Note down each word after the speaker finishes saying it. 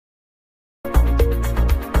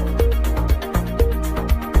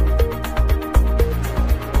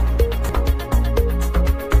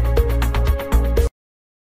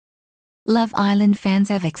Love Island fans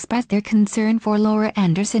have expressed their concern for Laura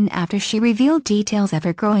Anderson after she revealed details of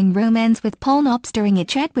her growing romance with Paul Knops during a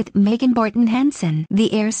chat with Megan Barton-Hanson.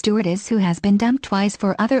 The air stewardess, who has been dumped twice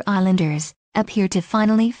for other islanders, appeared to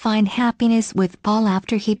finally find happiness with Paul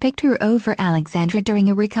after he picked her over Alexandra during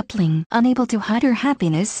a recoupling. Unable to hide her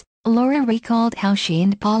happiness, Laura recalled how she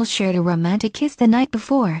and Paul shared a romantic kiss the night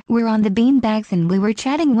before. "We're on the beanbags and we were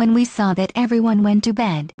chatting when we saw that everyone went to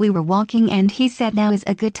bed. We were walking and he said now is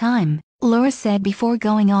a good time," Laura said before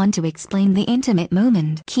going on to explain the intimate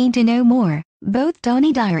moment. Keen to know more, both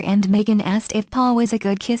Tony Dyer and Megan asked if Paul was a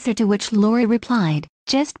good kisser, to which Laura replied,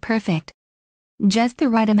 "Just perfect. Just the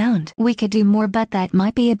right amount. We could do more, but that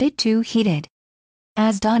might be a bit too heated."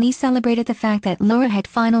 As Donnie celebrated the fact that Laura had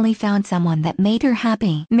finally found someone that made her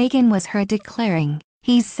happy, Megan was heard declaring,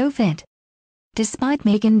 "He's so fit." Despite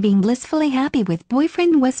Megan being blissfully happy with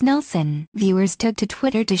boyfriend Wes Nelson, viewers took to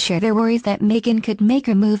Twitter to share their worries that Megan could make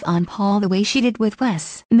her move on Paul the way she did with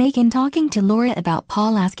Wes. Megan talking to Laura about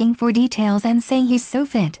Paul, asking for details and saying he's so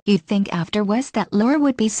fit. "You'd think after Wes that Laura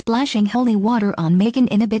would be splashing holy water on Megan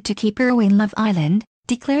in a bid to keep her away in Love Island,"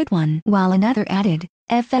 declared one. While another added,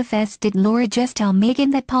 "FFS, did Laura just tell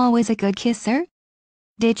Megan that Paul was a good kisser?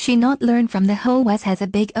 Did she not learn from the whole Wes has a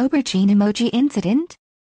big aubergine emoji incident?"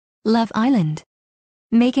 Love Island.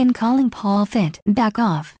 Megan calling Paul fit. "Back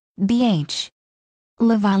off, BH."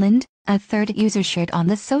 Love Island, a third user shared on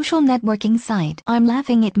the social networking site. "I'm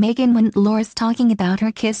laughing at Megan when Laura's talking about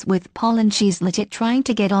her kiss with Paul and she's legit trying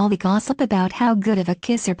to get all the gossip about how good of a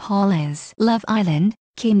kisser Paul is." Love Island,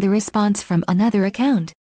 came the response from another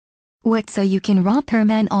account. "What, so you can rob her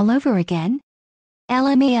man all over again?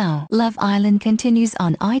 LMAO." Love Island continues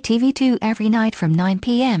on ITV2 every night from 9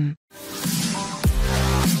 p.m.